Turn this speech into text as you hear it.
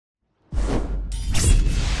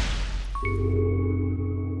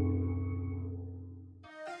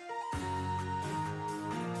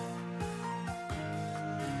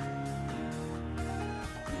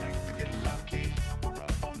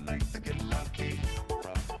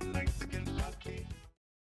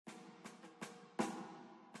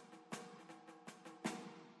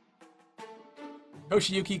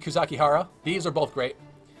Toshiyuki Kusakihara. These are both great.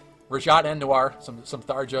 Rajat and Noir, some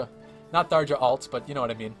Tharja. Not Tharja alts, but you know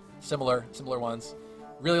what I mean. Similar ones.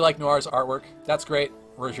 Really like Noir's artwork. That's great.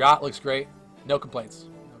 Rajat looks great. No complaints.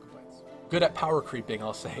 No complaints. Good at power creeping,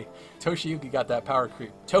 I'll say. Toshiyuki got that power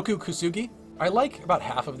creep. Toku Kusugi. I like about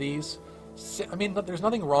half of these. I mean, there's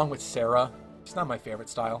nothing wrong with Sarah. It's not my favorite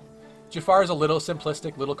style. Jafar is a little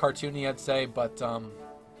simplistic, little cartoony, I'd say, but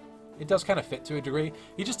it does kind of fit to a degree.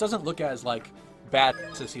 He just doesn't look as, like, bad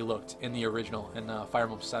as he looked in the original, in Fire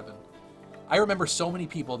Emblem 7. I remember so many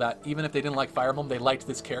people that, even if they didn't like Fire Emblem, they liked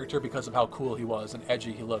this character because of how cool he was and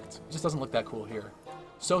edgy he looked. He just doesn't look that cool here.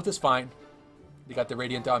 Soth is fine. He got the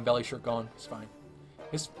Radiant Dawn belly shirt going. He's fine.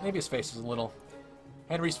 Maybe his face is a little...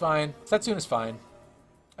 Henry's fine. Setsuna's fine.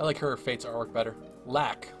 I like her Fate's artwork better.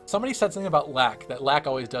 Lack. Somebody said something about Lack, that Lack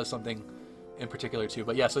always does something in particular too.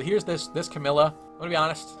 But yeah, so here's this Camilla. I'm gonna be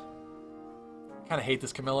honest. I kind of hate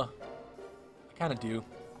this Camilla. I kind of do.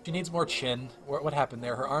 She needs more chin. What happened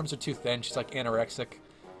there? Her arms are too thin. She's like anorexic.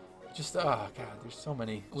 Just, oh god, there's so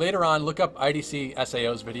many. Later on, look up IDC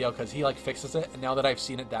SAO's video because he like fixes it. And now that I've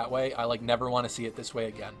seen it that way, I like never want to see it this way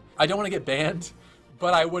again. I don't want to get banned,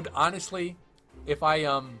 but I would honestly, if I,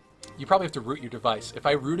 you probably have to root your device. If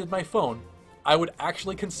I rooted my phone, I would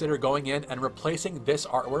actually consider going in and replacing this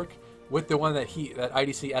artwork with the one that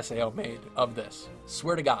IDC SAO made of this.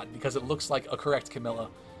 Swear to God, because it looks like a correct Camilla.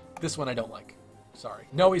 This one I don't like. Sorry.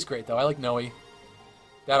 Noe's great though. I like Noe.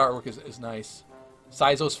 That artwork is nice.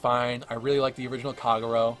 Saizo's fine. I really like the original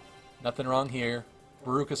Kagero. Nothing wrong here.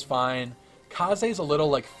 Baruka's fine. Kaze's a little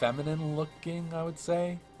like feminine looking, I would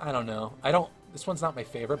say. I don't know. This one's not my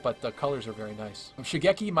favorite, but the colors are very nice.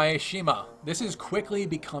 Shigeki Maeshima. This is quickly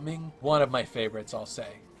becoming one of my favorites, I'll say.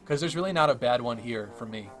 Because there's really not a bad one here for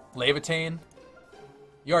me. Levitain.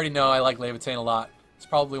 You already know I like Levitain a lot. It's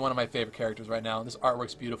probably one of my favorite characters right now. This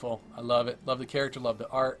artwork's beautiful. I love it. Love the character, love the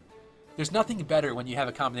art. There's nothing better when you have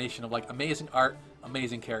a combination of like amazing art,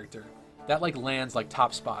 amazing character. That like lands like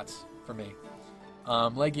top spots for me.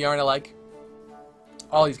 Legiarn I like.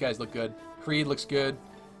 All these guys look good. Creed looks good.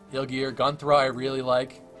 Ilgear, Gunthra I really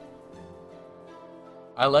like.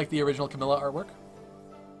 I like the original Camilla artwork.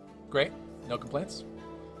 Great. No complaints.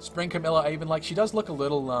 Spring Camilla I even like. She does look a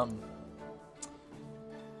little,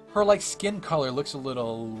 her like skin color looks a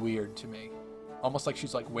little weird to me. Almost like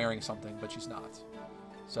she's like wearing something, but she's not.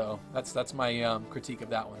 So that's my critique of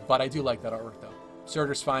that one. But I do like that artwork though.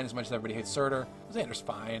 Surtur's fine as much as everybody hates Surtur. Xander's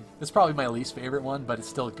fine. It's probably my least favorite one, but it's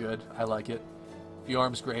still good. I like it.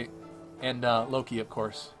 Fjorm's great. And Loki, of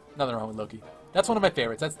course. Nothing wrong with Loki. That's one of my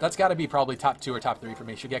favorites. That's got to be probably top 2 or top 3 for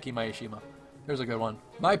me. Shigeki Maeshima. There's a good one.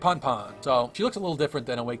 Maiponpon. So she looks a little different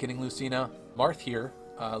than Awakening Lucina. Marth here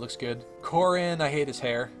looks good. Korin, I hate his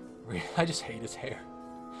hair. I just hate his hair.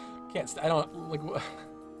 I don't like.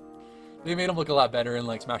 They made him look a lot better in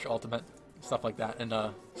like Smash Ultimate, stuff like that,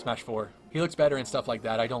 and Smash 4. He looks better in stuff like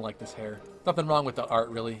that. I don't like this hair. Nothing wrong with the art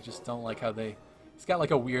really. Just don't like how he's got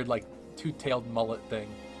like a weird like two-tailed mullet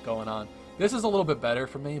thing going on. This is a little bit better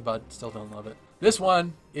for me, but still don't love it. This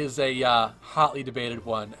one is a hotly debated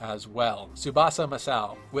one as well. Tsubasa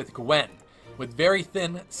Masao with Gwen, with very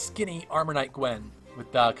thin, skinny Armor Knight Gwen,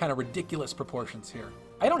 with kind of ridiculous proportions here.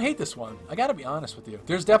 I don't hate this one. I gotta be honest with you.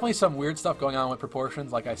 There's definitely some weird stuff going on with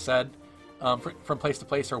proportions, like I said. From place to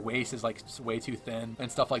place, her waist is like way too thin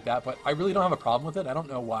and stuff like that, but I really don't have a problem with it. I don't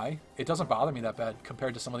know why. It doesn't bother me that bad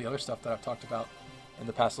compared to some of the other stuff that I've talked about in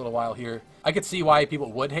the past little while here. I could see why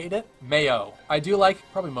people would hate it. Mayo. I do like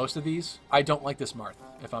probably most of these. I don't like this Marth,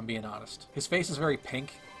 if I'm being honest. His face is very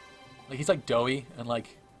pink. Like he's like doughy and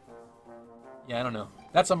like, yeah, I don't know.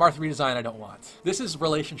 That's a Marth redesign I don't want. This is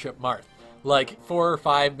relationship Marth. Like 4 or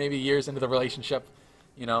 5 maybe years into the relationship,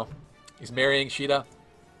 you know, he's marrying Shida,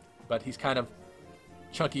 but he's kind of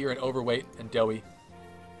chunkier and overweight and doughy.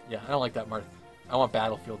 Yeah, I don't like that Marth. I want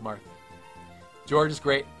Battlefield Marth. George is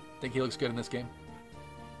great. I think he looks good in this game.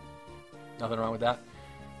 Nothing wrong with that.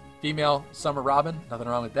 Female Summer Robin. Nothing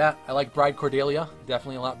wrong with that. I like Bride Cordelia.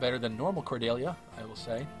 Definitely a lot better than normal Cordelia, I will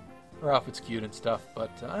say. Her outfit's cute and stuff, but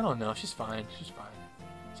I don't know. She's fine. She's fine.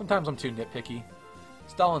 Sometimes I'm too nitpicky.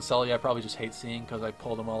 Stall and Sully I probably just hate seeing because I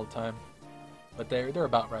pull them all the time. But they're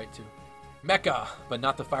about right too. Meka, but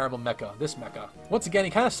not the Fire Emblem Meka. This Meka. Once again, he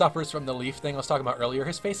kind of suffers from the leaf thing I was talking about earlier.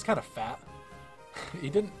 His face is kind of fat. He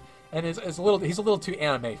didn't, and he's a little too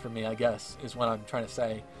anime for me, I guess, is what I'm trying to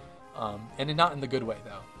say. And not in the good way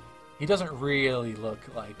though. He doesn't really look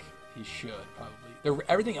like he should probably.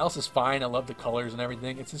 Everything else is fine. I love the colors and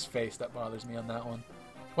everything. It's his face that bothers me on that one.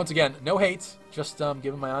 Once again, no hates. Just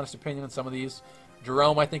giving my honest opinion on some of these.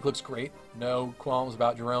 Jerome, I think, looks great. No qualms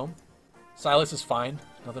about Jerome. Silas is fine.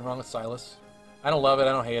 Nothing wrong with Silas. I don't love it.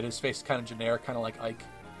 I don't hate it. His face is kind of generic, kind of like Ike.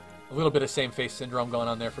 A little bit of same face syndrome going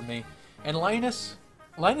on there for me. And Linus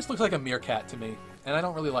looks like a meerkat to me, and I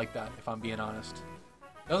don't really like that, if I'm being honest.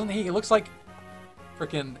 Doesn't he? He looks like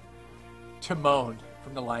freaking Timon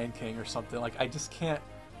from The Lion King or something. Like, I just can't.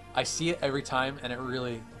 I see it every time, and it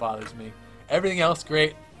really bothers me. Everything else,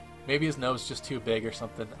 great. Maybe his nose is just too big or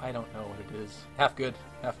something. I don't know what it is. Half good,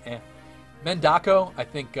 half eh. Mendako, I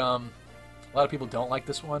think a lot of people don't like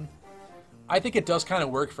this one. I think it does kind of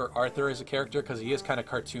work for Arthur as a character because he is kind of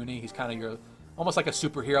cartoony. He's kind of your, almost like a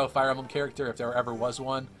superhero Fire Emblem character if there ever was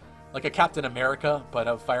one. Like a Captain America, but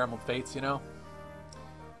of Fire Emblem Fates, you know?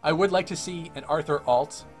 I would like to see an Arthur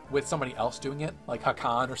alt with somebody else doing it, like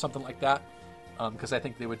Hakan or something like that. Because I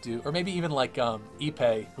think they would do, or maybe even like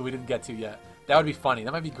Ippei, who we didn't get to yet. That would be funny.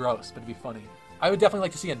 That might be gross, but it'd be funny. I would definitely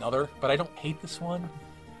like to see another, but I don't hate this one.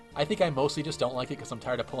 I think I mostly just don't like it because I'm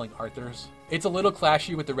tired of pulling Arthur's. It's a little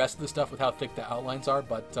clashy with the rest of the stuff with how thick the outlines are,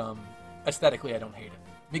 but aesthetically I don't hate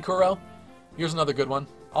it. Mikuro, here's another good one.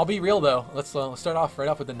 I'll be real though. Let's start off right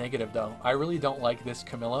off with the negative though. I really don't like this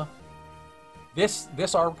Camilla. This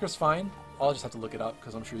artwork is fine. I'll just have to look it up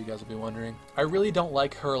because I'm sure you guys will be wondering. I really don't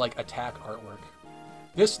like her like attack artwork.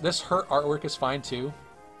 This her artwork is fine too.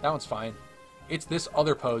 That one's fine. It's this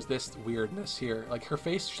other pose, this weirdness here. Like her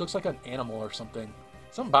face, she looks like an animal or something.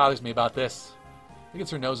 Something bothers me about this. I think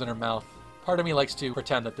it's her nose and her mouth. Part of me likes to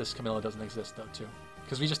pretend that this Camilla doesn't exist though too.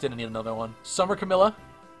 Because we just didn't need another one. Summer Camilla,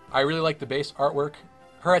 I really like the base artwork.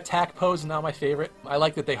 Her attack pose is not my favorite. I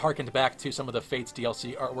like that they harkened back to some of the Fates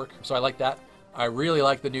DLC artwork, so I like that. I really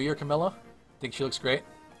like the New Year Camilla. I think she looks great.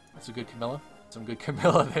 That's a good Camilla. Some good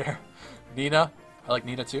Camilla there. Nina, I like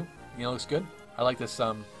Nina too. Nina looks good. I like this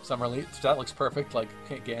Summer Elite. That looks perfect. Like,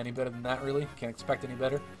 can't get any better than that really. Can't expect any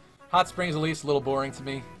better. Hot Springs Elise, a little boring to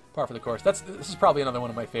me. Par for the course. This is probably another one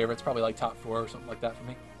of my favorites. Probably like top 4 or something like that for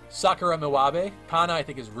me. Sakura Miwabe. Kana I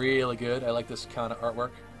think is really good. I like this Kana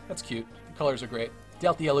artwork. That's cute. The colors are great.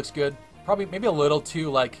 Delthea looks good. Probably maybe a little too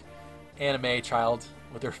like anime child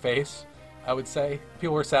with her face, I would say.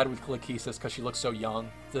 People were sad with Lachesis because she looks so young.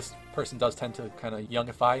 This person does tend to kind of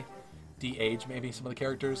youngify, de-age maybe some of the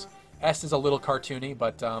characters. S is a little cartoony,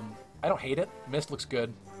 but I don't hate it. Mist looks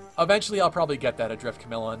good. Eventually I'll probably get that Adrift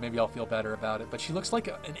Camilla and maybe I'll feel better about it, but she looks like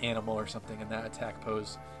an animal or something in that attack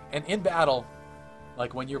pose. And in battle,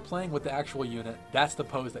 like when you're playing with the actual unit, that's the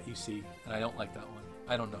pose that you see, and I don't like that one.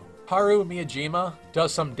 I don't know. Haru Miyajima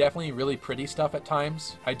does some definitely really pretty stuff at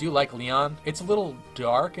times. I do like Leon. It's a little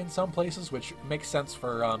dark in some places, which makes sense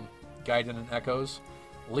for Gaiden and Echoes.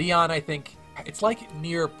 Leon, I think, it's like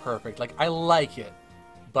near perfect. Like, I like it.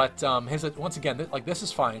 But once again, like this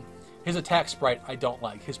is fine. His attack sprite, I don't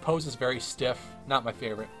like. His pose is very stiff. Not my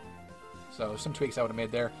favorite. So, some tweaks I would have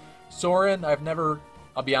made there. Soren,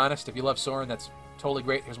 I'll be honest, if you love Soren, that's totally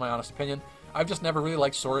great. Here's my honest opinion. I've just never really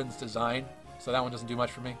liked Soren's design. So that one doesn't do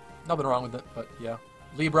much for me. Nothing wrong with it, but yeah.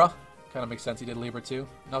 Libra, kind of makes sense. He did Libra too.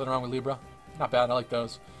 Nothing wrong with Libra. Not bad, I like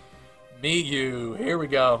those. Miyu, here we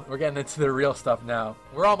go. We're getting into the real stuff now.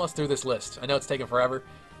 We're almost through this list. I know it's taken forever,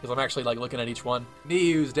 because I'm actually like looking at each one.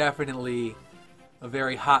 Miyu's definitely a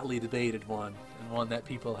very hotly debated one, and one that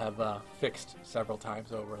people have fixed several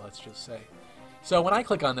times over, let's just say. So when I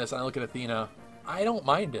click on this and I look at Athena, I don't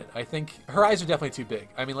mind it. I think her eyes are definitely too big.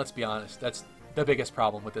 I mean, let's be honest. That's the biggest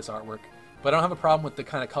problem with this artwork. But I don't have a problem with the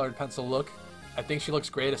kind of colored pencil look. I think she looks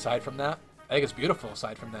great aside from that. I think it's beautiful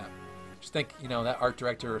aside from that. Just think, you know, that art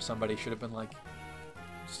director or somebody should have been like,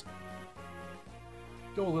 just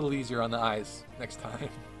go a little easier on the eyes next time.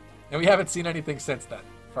 And we haven't seen anything since then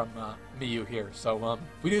from Miyu here. So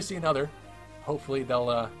if we do see another, hopefully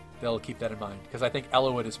they'll keep that in mind. Because I think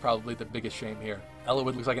Eliwood is probably the biggest shame here.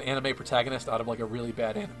 Eliwood looks like an anime protagonist out of like a really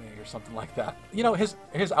bad anime or something like that. You know, his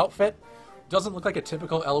outfit doesn't look like a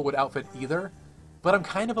typical Eliwood outfit either, but I'm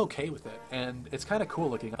kind of okay with it, and it's kind of cool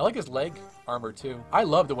looking. I like his leg armor too. I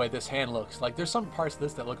love the way this hand looks. Like, there's some parts of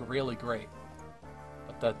this that look really great,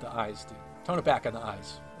 but the eyes do. Tone it back on the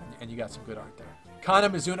eyes, and you got some good art there. Kana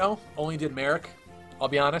Mizuno only did Merrick. I'll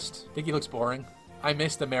be honest, I think he looks boring. I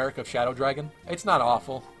missed the Merrick of Shadow Dragon. It's not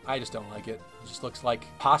awful. I just don't like it. It just looks like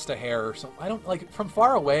pasta hair or something. I don't like, from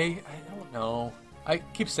far away, I don't know. I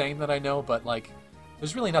keep saying that I know, but like,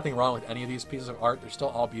 there's really nothing wrong with any of these pieces of art. They're still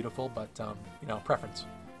all beautiful, but, you know, preference.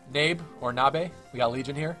 Nabe, or Nabe, we got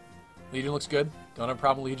Legion here. Legion looks good. Don't have a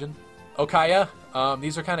problem with Legion. Okaya,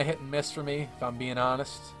 these are kind of hit and miss for me, if I'm being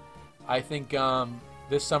honest. I think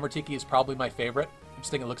this Summer Tiki is probably my favorite. I just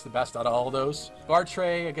think it looks the best out of all of those.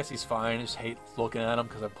 Bartray, I guess he's fine. I just hate looking at him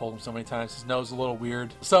because I've pulled him so many times. His nose is a little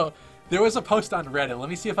weird. So, there was a post on Reddit. Let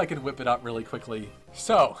me see if I can whip it up really quickly.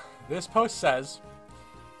 So, this post says,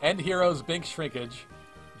 End Heroes Bink Shrinkage.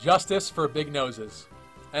 Justice for big noses.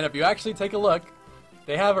 And if you actually take a look,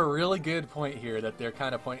 they have a really good point here that they're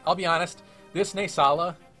kind of pointing. I'll be honest, this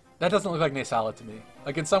Nesala, that doesn't look like Nesala to me.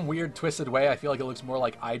 Like in some weird twisted way, I feel like it looks more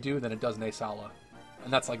like I do than it does Nesala.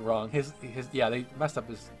 And that's like wrong. Yeah, they messed up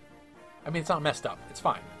his, I mean, it's not messed up, it's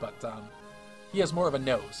fine, but he has more of a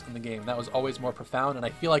nose in the game. That was always more profound, and I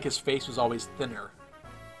feel like his face was always thinner.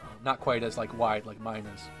 Not quite as like wide like mine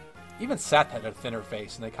is. Even Seth had a thinner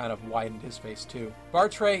face, and they kind of widened his face too.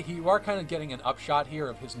 Bartray, you are kind of getting an upshot here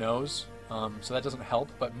of his nose, so that doesn't help.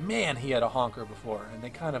 But man, he had a honker before, and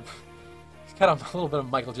he's got a little bit of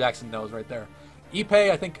Michael Jackson nose right there.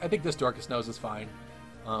 Ippei, I think this Dorcas nose is fine.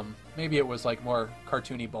 Maybe it was like more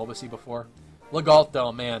cartoony, bulbousy before. Legault,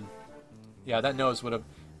 though, man, yeah, that nose would have.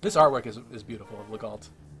 This artwork is beautiful of Legault.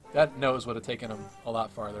 That nose would have taken him a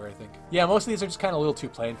lot farther, I think. Yeah, most of these are just kind of a little too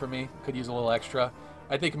plain for me. Could use a little extra.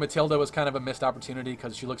 I think Matilda was kind of a missed opportunity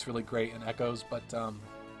because she looks really great in Echoes, but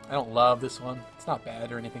I don't love this one. It's not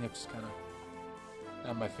bad or anything. It's just kind of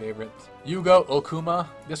not my favorite. Yugo Okuma.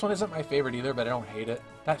 This one isn't my favorite either, but I don't hate it.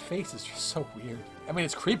 That face is just so weird. I mean,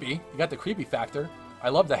 it's creepy. You got the creepy factor. I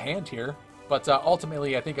love the hand here. But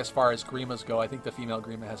ultimately, I think as far as Grimas go, I think the female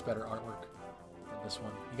Grima has better artwork than this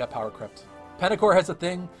one. You got Power Crypt. Penekor has a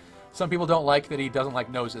thing. Some people don't like that he doesn't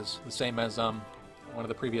like noses, the same as one of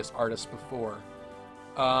the previous artists before.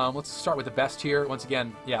 Let's start with the best here. Once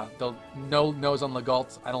again, yeah, no nose on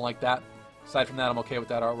Legault. I don't like that. Aside from that, I'm okay with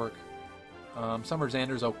that artwork. Summer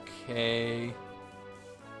Xander's okay.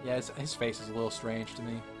 Yeah, his face is a little strange to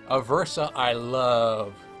me. Aversa, I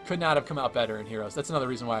love. Could not have come out better in Heroes. That's another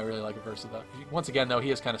reason why I really like Aversa, though. Once again, though,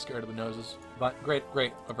 he is kind of scared of the noses. But great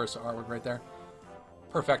Aversa artwork right there.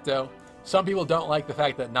 Perfecto. Some people don't like the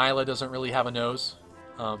fact that Nyla doesn't really have a nose.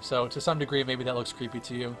 So to some degree, maybe that looks creepy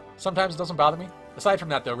to you. Sometimes it doesn't bother me. Aside from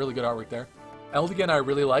that, though, really good artwork there. Eldigan I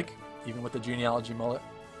really like, even with the genealogy mullet.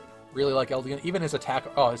 Really like Eldigan. Even his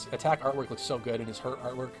attack artwork looks so good, and his hurt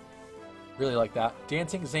artwork. Really like that.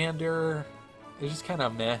 Dancing Xander is just kind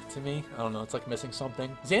of meh to me. I don't know, it's like missing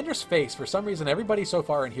something. Xander's face, for some reason, everybody so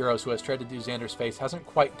far in Heroes who has tried to do Xander's face hasn't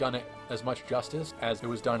quite done it as much justice as it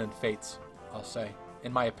was done in Fates, I'll say,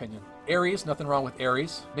 in my opinion. Ares, nothing wrong with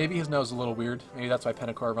Ares. Maybe his nose is a little weird. Maybe that's why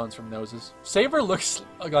Penekor runs from noses. Saber looks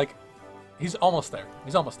like he's almost there.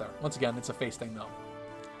 He's almost there. Once again, it's a face thing, though.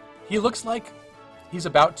 He looks like he's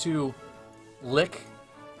about to lick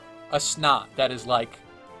a snot that is like,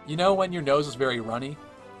 you know when your nose is very runny?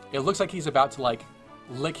 It looks like he's about to like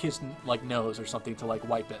lick his like nose or something to like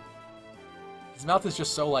wipe it. His mouth is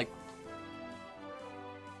just so like,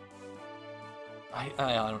 I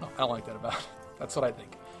don't know. I don't like that about it. That's what I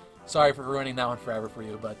think. Sorry for ruining that one forever for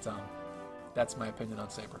you, but that's my opinion on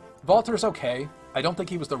Saber. Valter's okay. I don't think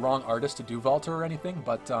he was the wrong artist to do Valter or anything,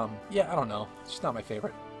 but yeah, I don't know. It's just not my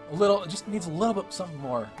favorite. It just needs a little bit something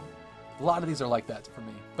more. A lot of these are like that for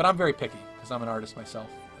me. But I'm very picky because I'm an artist myself.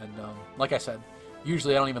 And like I said,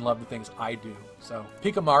 usually I don't even love the things I do. So,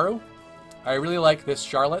 Pikamaru. I really like this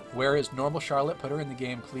Charlotte. Where is normal Charlotte? Put her in the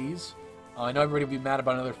game, please. I know everybody will be mad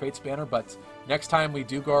about another Fates banner, but next time we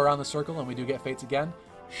do go around the circle and we do get Fates again,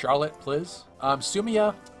 Charlotte, please.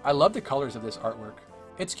 Sumiya, I love the colors of this artwork.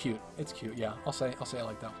 It's cute. It's cute, yeah. I'll say I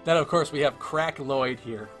like that. Then, of course, we have Crack Lloyd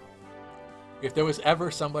here. If there was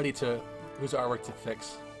ever somebody whose artwork to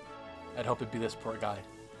fix, I'd hope it'd be this poor guy.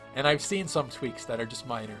 And I've seen some tweaks that are just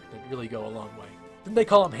minor, that really go a long way. Didn't they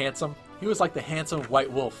call him handsome? He was like the handsome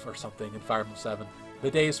white wolf or something in Fire Emblem 7.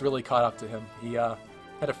 The days really caught up to him. He had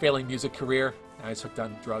a failing music career. Now he's hooked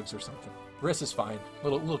on drugs or something. Riss is fine. A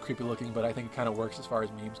little creepy looking, but I think it kind of works as far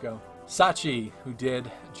as memes go. Sachi, who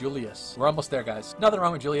did Julius. We're almost there, guys. Nothing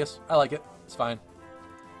wrong with Julius. I like it. It's fine.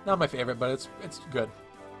 Not my favorite, but it's good.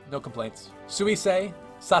 No complaints. Suisei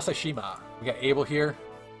Sasashima. We got Abel here.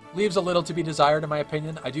 Leaves a little to be desired, in my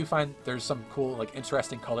opinion. I do find there's some cool, like,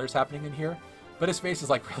 interesting colors happening in here. But his face is,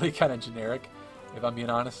 like, really kind of generic, if I'm being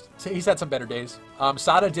honest. So he's had some better days.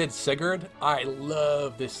 Sada did Sigurd. I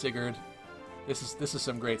love this Sigurd. This is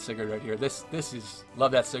some great Sigurd right here. This is...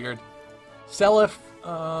 Love that Sigurd. Seliph.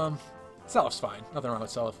 Selif's fine. Nothing wrong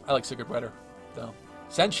with Seliph. I like Sigurd better, though.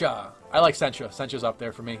 Sensha. I like Sensha. Sensha's up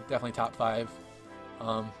there for me. Definitely top 5.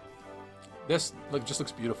 This just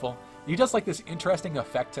looks beautiful. He does like this interesting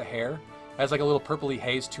effect to hair. Has like a little purpley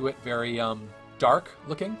haze to it. Very dark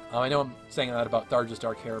looking. I know I'm saying that about Tharja's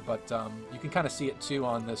dark hair, but you can kind of see it too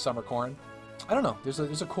on the Summer Corn. I don't know.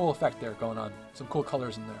 There's a cool effect there going on. Some cool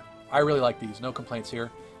colors in there. I really like these. No complaints here.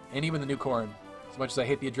 And even the new Corn. As much as I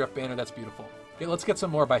hate the Adrift banner, that's beautiful. Okay, let's get some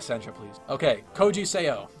more by Sensha, please. Okay, Kouji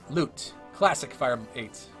Seo. Loot. Classic Fire Emblem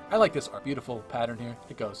 8. I like this art. Beautiful pattern here.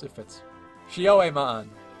 It goes. It fits. Shioe-man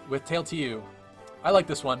with Tail to You. I like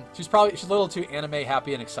this one. She's a little too anime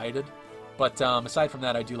happy and excited. But aside from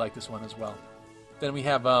that, I do like this one as well. Then we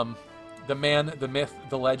have the man, the myth,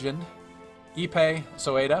 the legend, Ippei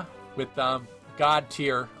Soeda with God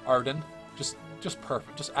tier Arden. Just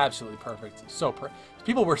perfect. Just absolutely perfect. So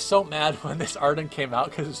people were so mad when this Arden came out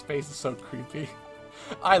because his face is so creepy.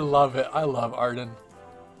 I love it. I love Arden.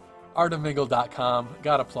 Ardenmingle.com.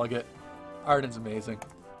 Gotta plug it. Arden's amazing.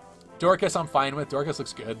 Dorcas I'm fine with. Dorcas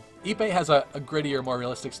looks good. Ippei has a grittier, more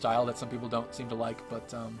realistic style that some people don't seem to like,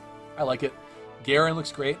 but I like it. Garen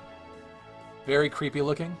looks great. Very creepy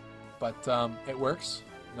looking, but it works.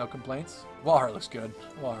 No complaints. Walhart looks good.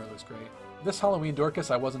 Walhart looks great. This Halloween Dorcas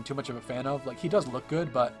I wasn't too much of a fan of. Like, he does look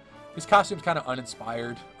good, but his costume's kind of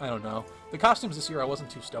uninspired. I don't know. The costumes this year I wasn't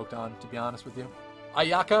too stoked on, to be honest with you.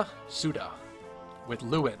 Ayaka Suda with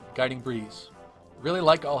Lewin, Guiding Breeze. Really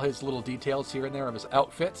like all his little details here and there of his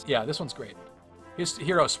outfits. Yeah, this one's great. His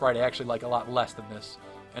hero sprite I actually like a lot less than this.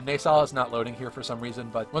 And Naysala's not loading here for some reason,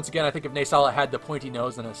 but once again, I think if Naysala had the pointy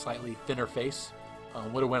nose and a slightly thinner face,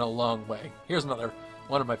 would have went a long way. Here's another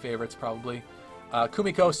one of my favorites, probably.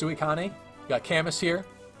 Kumiko Suekane. Got Camus here.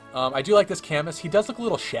 I do like this Camus. He does look a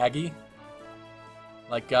little shaggy.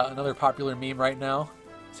 Like another popular meme right now.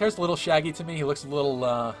 His hair's a little shaggy to me. He looks a little,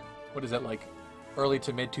 what is it, like early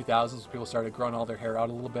to mid 2000s. People started growing all their hair out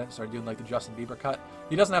a little bit. Started doing like the Justin Bieber cut.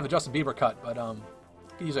 He doesn't have the Justin Bieber cut, but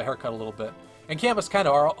he use a haircut a little bit. And Camus kind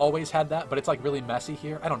of always had that, but it's like really messy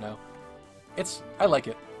here. I don't know. I like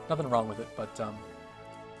it. Nothing wrong with it, but yeah.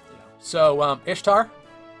 So Ishtar,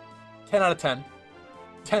 10 out of 10.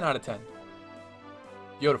 10 out of 10.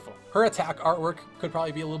 Beautiful. Her attack artwork could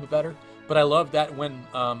probably be a little bit better, but I love that when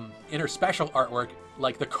in her special artwork,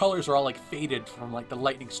 like the colors are all like faded from like the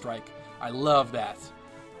lightning strike. I love that.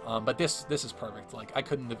 But this is perfect. Like, I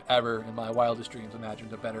couldn't have ever in my wildest dreams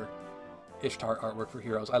imagined a better Ishtar artwork for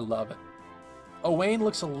Heroes. I love it. Owain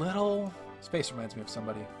looks a little... Space reminds me of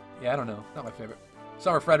somebody. Yeah, I don't know. Not my favorite.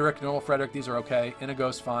 Summer Frederick, Normal Frederick, these are okay.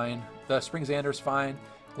 Inigo's fine. The Spring Xander's fine.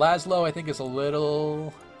 Laszlo, I think, is a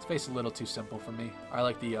little... His face is a little too simple for me. I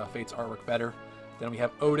like the Fates artwork better. Then we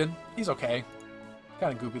have Odin. He's okay.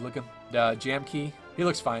 Kind of goofy looking. Jamkey, he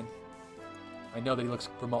looks fine. I know that he looks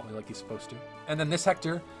remotely like he's supposed to. And then this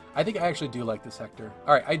Hector, I think I actually do like this Hector.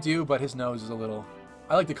 Alright, I do, but his nose is a little...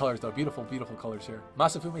 I like the colors, though. Beautiful, beautiful colors here.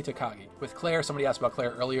 Masafumi Takagi. With Claire, somebody asked about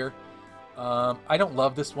Claire earlier. I don't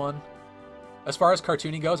love this one. As far as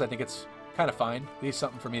cartoony goes, I think it's kind of fine. Leaves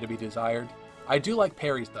something for me to be desired. I do like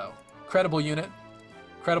Perry's, though. Credible unit,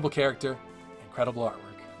 credible character, incredible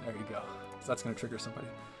artwork. There you go. So that's going to trigger somebody.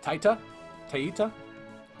 Taita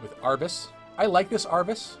with Arbus. I like this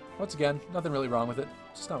Arbus. Once again, nothing really wrong with it.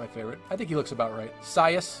 Just not my favorite. I think he looks about right.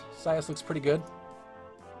 Sias looks pretty good.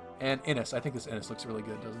 And Innes. I think this Innes looks really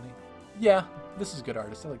good, doesn't he? Yeah, this is a good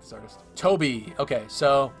artist. I like this artist. Tobi. Okay,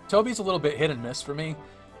 so Tobi's a little bit hit and miss for me.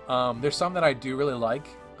 There's some that I do really like.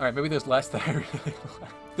 All right, maybe there's less that I really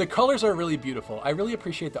like. The colors are really beautiful. I really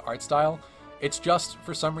appreciate the art style. It's just,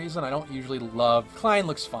 for some reason, I don't usually love... Klein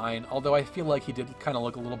looks fine, although I feel like he did kind of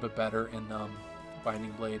look a little bit better in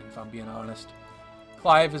Binding Blade, if I'm being honest.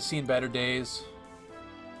 Clive has seen better days.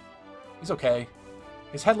 He's okay.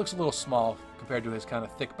 His head looks a little small compared to his kind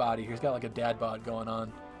of thick body. He's got like a dad bod going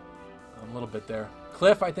on a little bit there.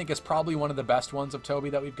 Cliff, I think, is probably one of the best ones of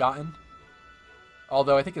Tobi that we've gotten.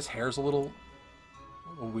 Although I think his hair's a little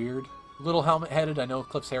weird. A little helmet-headed. I know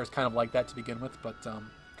Cliff's hair is kind of like that to begin with, but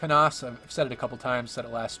Kanas, I've said it a couple times, said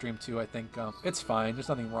it last stream too, I think it's fine. There's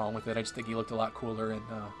nothing wrong with it. I just think he looked a lot cooler in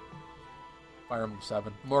Fire Emblem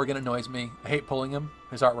 7. Morgan annoys me. I hate pulling him.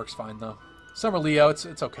 His artwork's fine, though. Summer Leo,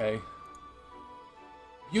 it's okay.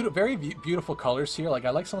 Very beautiful colors here. Like,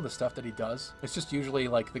 I like some of the stuff that he does. It's just usually,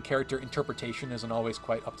 like, the character interpretation isn't always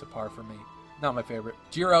quite up to par for me. Not my favorite.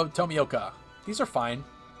 Jiro Tomioka. These are fine.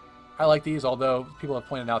 I like these, although people have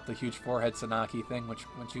pointed out the huge forehead Sanaki thing, which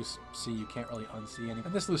once you see, you can't really unsee any.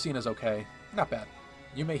 And this Lucina's okay. Not bad.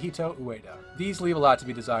 Yumehito Ueda. These leave a lot to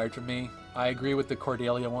be desired for me. I agree with the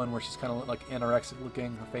Cordelia one, where she's kind of like anorexic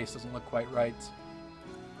looking. Her face doesn't look quite right.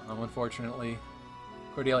 Unfortunately.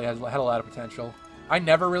 Cordelia had a lot of potential. I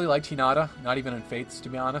never really liked Hinata, not even in Fates, to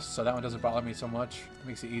be honest, so that one doesn't bother me so much. It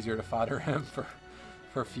makes it easier to fodder him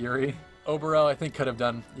for Fury. Obero, I think, could have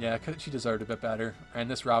done... Yeah, she deserved a bit better. And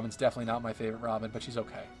this Robin's definitely not my favorite Robin, but she's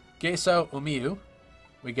okay. Geso Umiu.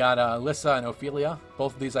 We got Lissa and Ophelia.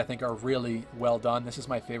 Both of these, I think, are really well done. This is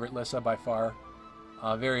my favorite Lissa by far.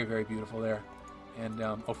 Very, very beautiful there. And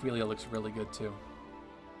Ophelia looks really good, too.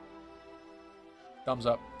 Thumbs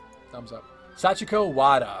up. Thumbs up. Sachiko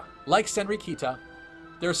Wada. Like Senrikita,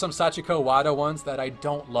 there are some Sachiko Wada ones that I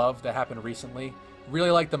don't love that happened recently.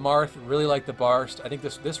 Really like the Marth, really like the Barst. I think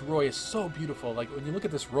this Roy is so beautiful. Like, when you look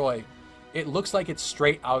at this Roy, it looks like it's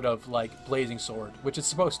straight out of, like, Blazing Sword, which it's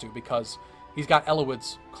supposed to, because he's got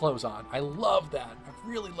Elowood's clothes on. I love that. I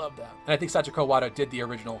really love that. And I think Sachiko Wada did the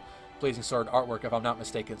original Blazing Sword artwork, if I'm not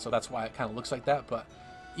mistaken, so that's why it kind of looks like that. But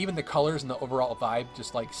even the colors and the overall vibe,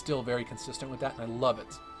 just, like, still very consistent with that, and I love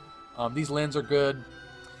it. These Lins are good.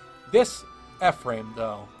 This F-frame,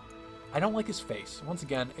 though, I don't like his face. Once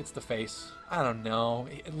again, it's the face. I don't know.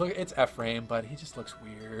 It's F-frame, but he just looks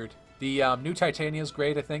weird. The new Titania is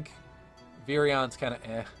great, I think. Virion's kind of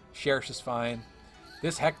eh. Cherish is fine.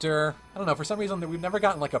 This Hector, I don't know, for some reason we've never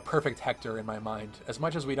gotten like a perfect Hector in my mind. As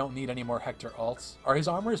much as we don't need any more Hector alts. His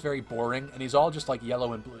armor is very boring, and he's all just like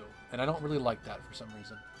yellow and blue. And I don't really like that for some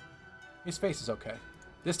reason. His face is okay.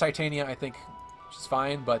 This Titania, I think, she's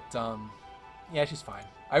fine, but yeah, she's fine.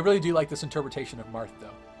 I really do like this interpretation of Marth, though,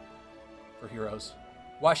 for Heroes.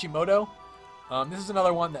 Washimoto, this is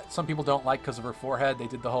another one that some people don't like because of her forehead. They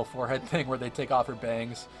did the whole forehead thing where they take off her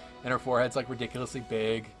bangs, and her forehead's like ridiculously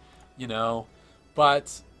big, you know.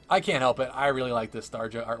 But I can't help it. I really like this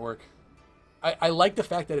Tharja artwork. I like the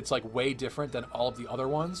fact that it's like way different than all of the other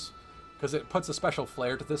ones, because it puts a special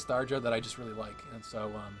flair to this Tharja that I just really like. And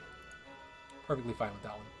so, perfectly fine with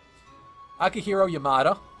that one. Akihiro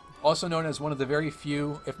Yamada, also known as one of the very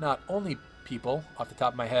few, if not only people, off the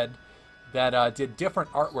top of my head, that did different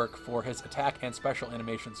artwork for his attack and special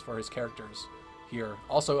animations for his characters here.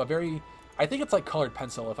 Also a very, I think it's like colored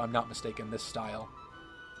pencil, if I'm not mistaken, this style.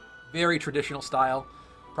 Very traditional style.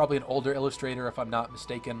 Probably an older illustrator, if I'm not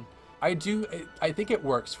mistaken. I think it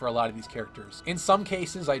works for a lot of these characters. In some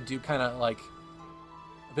cases, I do kind of like...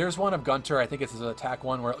 There's one of Gunter, I think it's his attack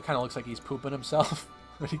one, where it kind of looks like he's pooping himself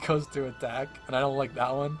when he goes to attack, and I don't like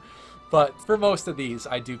that one. But for most of these,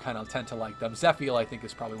 I do kind of tend to like them. Zephiel, I think,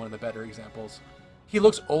 is probably one of the better examples. He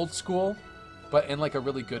looks old school, but in like a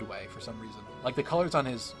really good way for some reason. Like the colors on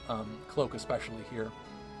his cloak, especially here,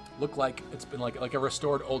 look like it's been like a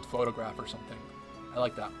restored old photograph or something. I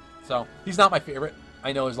like that. So he's not my favorite.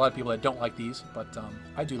 I know there's a lot of people that don't like these, but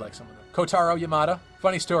I do like some of them. Kotaro Yamada.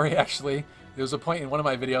 Funny story, actually. There was a point in one of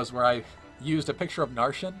my videos where I used a picture of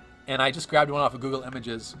Narshin, and I just grabbed one off of Google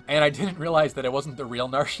Images, and I didn't realize that it wasn't the real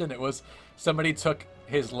Narshin. It was somebody took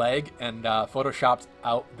his leg and photoshopped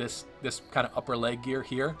out this kind of upper leg gear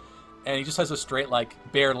here, and he just has a straight, like,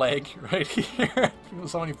 bare leg right here.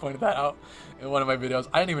 Somebody pointed that out in one of my videos.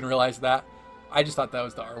 I didn't even realize that. I just thought that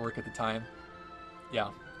was the artwork at the time. Yeah,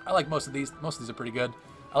 I like most of these. Most of these are pretty good.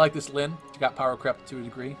 I like this Lin. She got power crept to a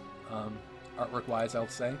degree, artwork-wise, I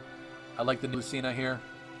would say. I like the new Lucina here.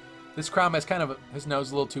 This Crom has kind of his nose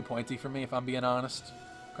is a little too pointy for me, if I'm being honest.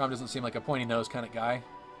 Crom doesn't seem like a pointy nose kind of guy.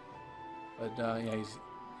 But yeah, he's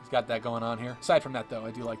got that going on here. Aside from that, though,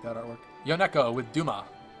 I do like that artwork. Yoneko with Duma.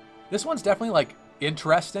 This one's definitely, like,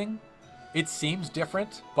 interesting. It seems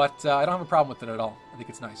different, but I don't have a problem with it at all. I think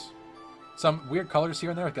it's nice. Some weird colors here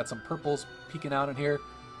and there. I've got some purples peeking out in here.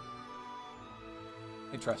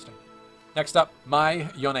 Interesting. Next up, Mai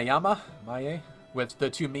Yoneyama. Mai, with the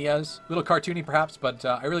two Miyas. A little cartoony, perhaps, but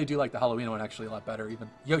I really do like the Halloween one, actually, a lot better, even.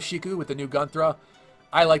 Yoshiku with the new Gunthra.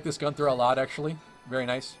 I like this Gunthra a lot, actually. Very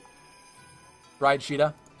nice. Bride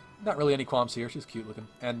Shida. Not really any qualms here. She's cute looking.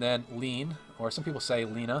 And then Lean, or some people say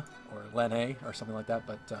Lena, or Lene, or something like that,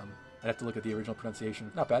 but I'd have to look at the original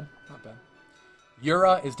pronunciation. Not bad. Not bad.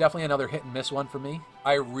 Yura is definitely another hit and miss one for me.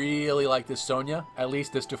 I really like this Sonya, at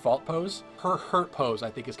least this default pose. Her hurt pose,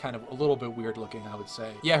 I think, is kind of a little bit weird looking, I would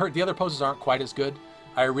say. Yeah, the other poses aren't quite as good.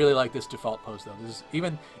 I really like this default pose, though. This is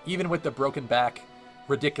even with the broken back,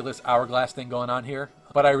 ridiculous hourglass thing going on here.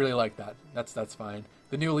 But I really like that. That's fine.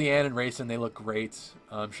 The new Leanne and Raisin, they look great.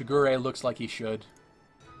 Shigure looks like he should.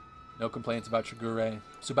 No complaints about Shigure.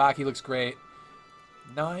 Tsubaki looks great.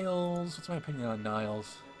 Niles, what's my opinion on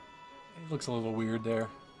Niles? He looks a little weird there.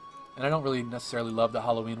 And I don't really necessarily love the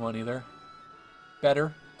Halloween one either.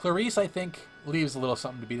 Better. Clarice, I think, leaves a little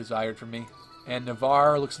something to be desired for me. And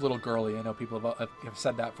Navarre looks a little girly. I know people have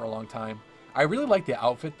said that for a long time. I really like the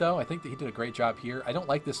outfit, though. I think that he did a great job here. I don't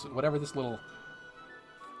like this, whatever this little,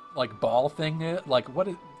 like, ball thing is. Like,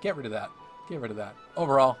 get rid of that. Get rid of that.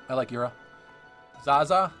 Overall, I like Yura.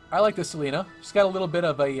 Zaza, I like this Selena. She's got a little bit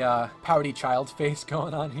of a pouty child face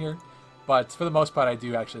going on here. But for the most part, I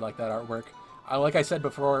do actually like that artwork. Like I said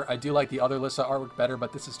before, I do like the other Lissa artwork better,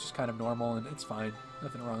 but this is just kind of normal, and it's fine.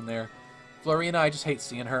 Nothing wrong there. Florina, I just hate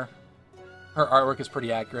seeing her. Her artwork is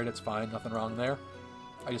pretty accurate. It's fine. Nothing wrong there.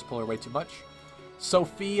 I just pull her way too much.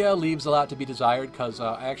 Sophia leaves a lot to be desired, because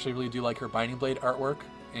I actually really do like her Binding Blade artwork.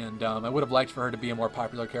 And I would have liked for her to be a more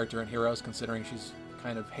popular character in Heroes, considering she's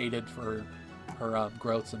kind of hated for her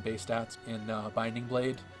growths and base stats in Binding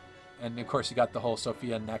Blade. And of course, you got the whole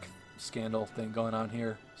Sophia neck scandal thing going on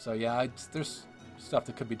here. So yeah, there's stuff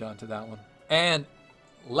that could be done to that one. And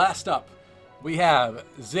last up, we have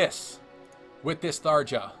Zis with this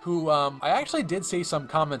Tharja, who I actually did see some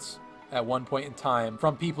comments at one point in time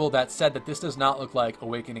from people that said that this does not look like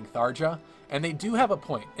Awakening Tharja. And they do have a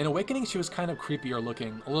point. In Awakening, she was kind of creepier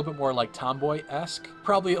looking, a little bit more like tomboy-esque.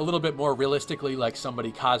 Probably a little bit more realistically like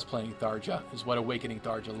somebody cosplaying Tharja is what Awakening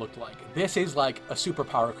Tharja looked like. This is like a super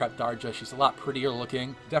power crept Tharja. She's a lot prettier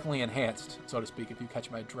looking, definitely enhanced, so to speak, if you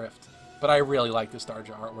catch my drift. But I really like this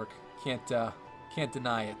Tharja artwork. Can't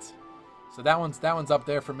deny it. So that one's up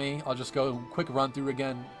there for me. I'll just go quick run through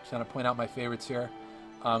again, just kind of point out my favorites here.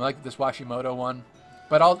 I like this Washimoto one.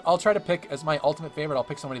 But I'll try to pick, as my ultimate favorite, I'll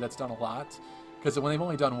pick somebody that's done a lot. Because when they've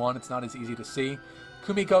only done one, it's not as easy to see.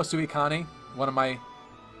 Kumiko Suekane, one of my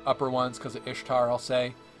upper ones because of Ishtar, I'll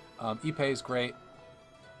say. Ippei is great.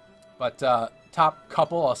 But top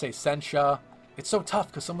couple, I'll say Sensha. It's so tough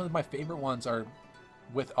because some of my favorite ones are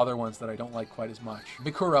with other ones that I don't like quite as much.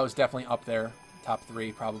 Mikuro is definitely up there. Top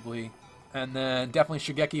 3, probably. And then definitely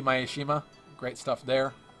Shigeki Maeshima. Great stuff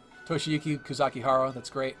there. Toshiyuki Kusakihara, that's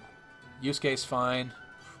great. Yusuke's fine.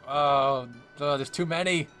 Oh, there's too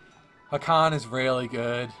many. Hakan is really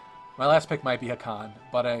good. My last pick might be Hakan,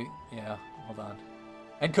 but yeah, hold on.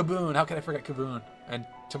 And Kaboon, how can I forget Kaboon? And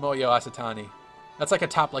Tomoyo Asatani. That's like a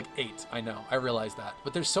top 8, I know, I realize that.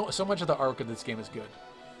 But there's so much of the arc of this game is good.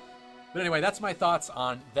 But anyway, that's my thoughts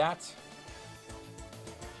on that.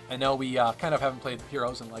 I know we kind of haven't played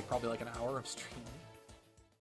Heroes in probably an hour of streaming.